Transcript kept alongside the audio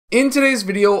In today's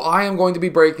video, I am going to be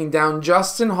breaking down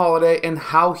Justin Holiday and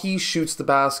how he shoots the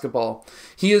basketball.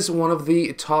 He is one of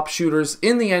the top shooters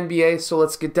in the NBA, so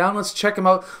let's get down, let's check him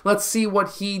out, let's see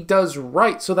what he does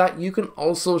right so that you can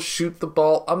also shoot the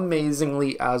ball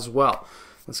amazingly as well.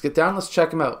 Let's get down, let's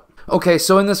check him out. Okay,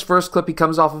 so in this first clip, he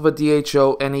comes off of a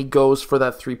DHO and he goes for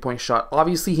that three-point shot.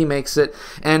 Obviously, he makes it,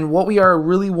 and what we are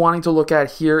really wanting to look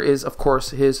at here is, of course,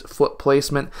 his foot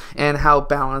placement and how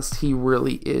balanced he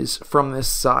really is from this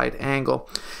side angle.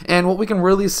 And what we can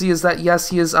really see is that, yes,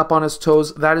 he is up on his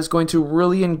toes. That is going to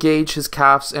really engage his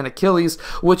calves and Achilles,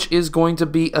 which is going to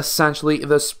be essentially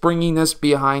the springiness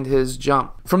behind his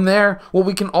jump. From there, what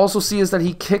we can also see is that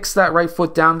he kicks that right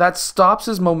foot down. That stops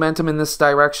his momentum in this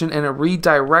direction and it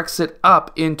redirects it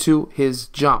up into his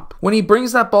jump. When he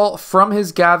brings that ball from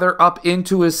his gather up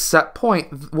into his set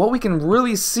point, what we can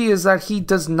really see is that he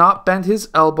does not bend his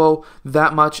elbow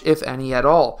that much, if any at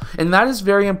all. And that is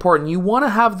very important. You want to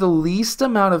have the least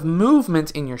amount of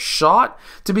movement in your shot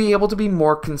to be able to be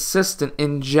more consistent.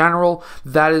 In general,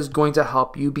 that is going to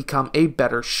help you become a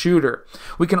better shooter.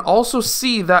 We can also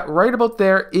see that right about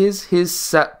there is his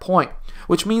set point,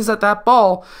 which means that that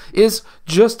ball is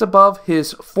just above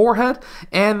his forehead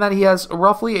and that he has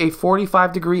roughly a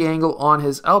 45-degree angle on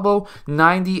his elbow,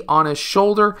 90 on his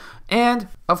shoulder, and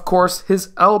of course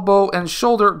his elbow and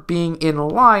shoulder being in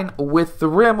line with the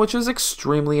rim, which is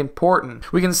extremely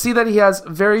important. We can see that he has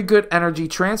very good energy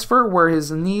transfer where his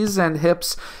knees and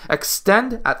hips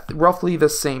extend at roughly the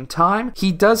same time.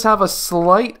 He does have a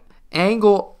slight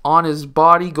angle on his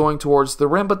body going towards the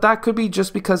rim, but that could be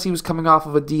just because he was coming off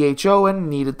of a DHO and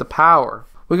needed the power.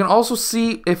 We can also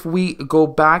see, if we go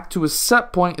back to his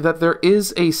set point, that there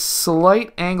is a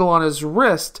slight angle on his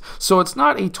wrist, so it's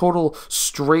not a total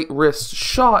straight wrist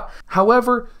shot.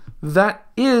 However, that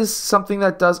is something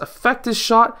that does affect his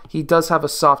shot. He does have a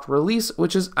soft release,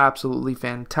 which is absolutely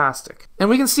fantastic. And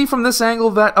we can see from this angle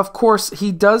that, of course,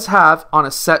 he does have, on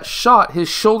a set shot, his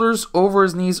shoulders over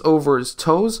his knees, over his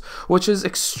toes, which is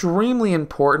extremely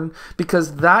important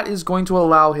because that is going to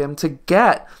allow him to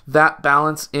get that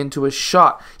balance into his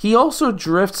shot. He also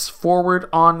drifts forward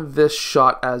on this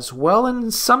shot as well,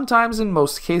 and sometimes, in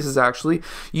most cases actually,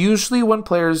 usually when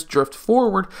players drift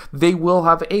forward, they will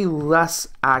have a less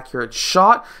accurate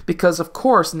shot because, of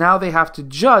course, now they have to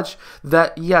judge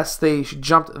that, yes, they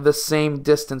jumped the same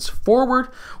distance forward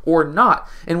or not,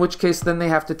 in which case then they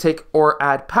have to take or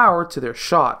add power to their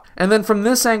shot. And then from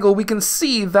this angle, we can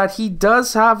see that he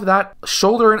does have that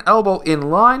shoulder and elbow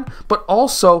in line, but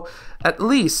also at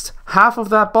least half of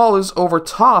that ball is over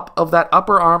top of that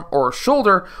upper arm or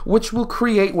shoulder, which will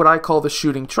create what I call the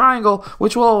shooting triangle,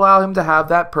 which will allow him to have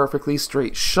that perfectly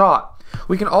straight shot.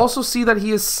 We can also see that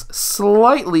he is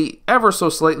slightly, ever so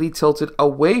slightly tilted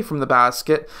away from the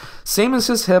basket, same as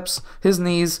his hips, his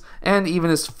knees, and even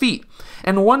his feet.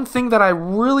 And one thing that I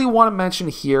really want to mention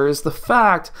here is the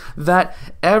fact that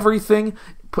everything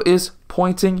is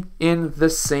pointing in the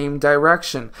same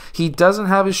direction. He doesn't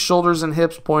have his shoulders and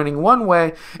hips pointing one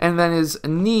way and then his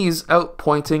knees out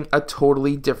pointing a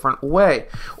totally different way,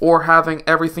 or having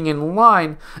everything in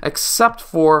line except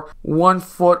for one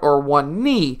foot or one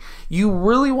knee. You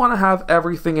really want to have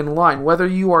everything in line. Whether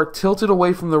you are tilted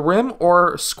away from the rim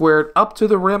or squared up to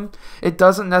the rim, it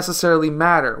doesn't necessarily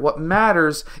matter. What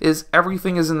matters is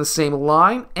everything is in the same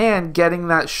line and getting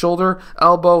that shoulder,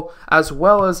 elbow, as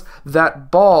well as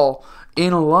that ball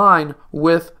in line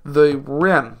with the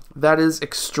rim. That is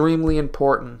extremely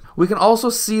important. We can also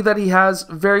see that he has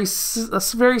very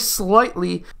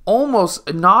slightly,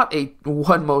 almost not a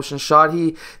one motion shot.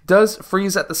 He does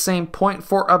freeze at the same point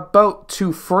for about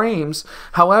 2 frames.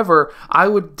 However, I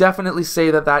would definitely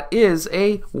say that that is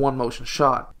a one motion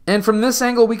shot. And from this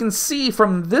angle, we can see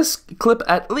from this clip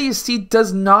at least, he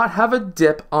does not have a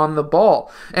dip on the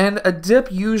ball. And a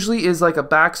dip usually is like a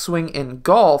backswing in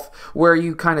golf, where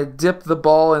you kind of dip the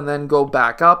ball and then go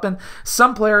back up. And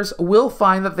some players will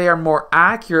find that they are more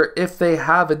accurate if they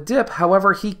have a dip.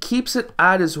 However, he keeps it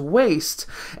at his waist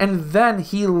and then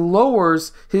he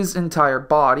lowers his entire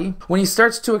body. When he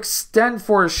starts to extend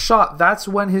for his shot, that's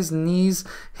when his knees,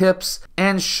 hips,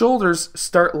 and shoulders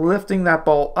start lifting that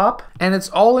ball up, and it's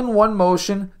all in one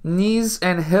motion. Knees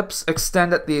and hips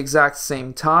extend at the exact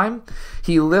same time.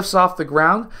 He lifts off the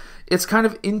ground. It's kind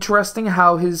of interesting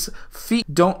how his feet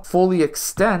don't fully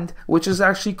extend, which is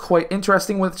actually quite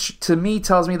interesting, which to me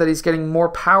tells me that he's getting more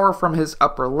power from his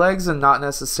upper legs and not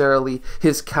necessarily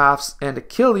his calves and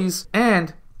Achilles.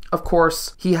 And Of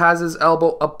course, he has his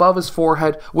elbow above his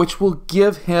forehead, which will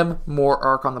give him more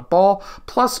arc on the ball.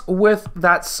 Plus, with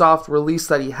that soft release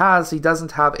that he has, he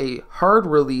doesn't have a hard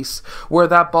release where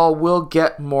that ball will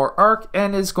get more arc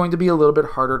and is going to be a little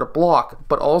bit harder to block,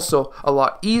 but also a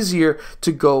lot easier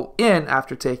to go in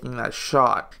after taking that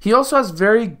shot. He also has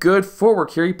very good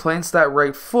footwork here. He plants that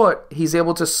right foot. He's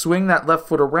able to swing that left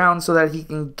foot around so that he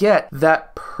can get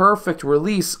that perfect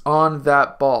release on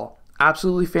that ball.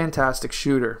 Absolutely fantastic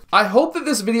shooter. I hope that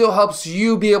this video helps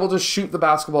you be able to shoot the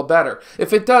basketball better.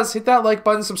 If it does, hit that like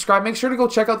button, subscribe. Make sure to go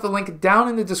check out the link down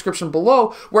in the description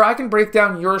below where I can break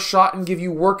down your shot and give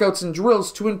you workouts and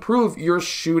drills to improve your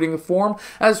shooting form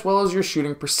as well as your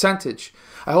shooting percentage.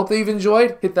 I hope that you've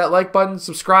enjoyed. Hit that like button,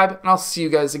 subscribe, and I'll see you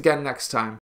guys again next time.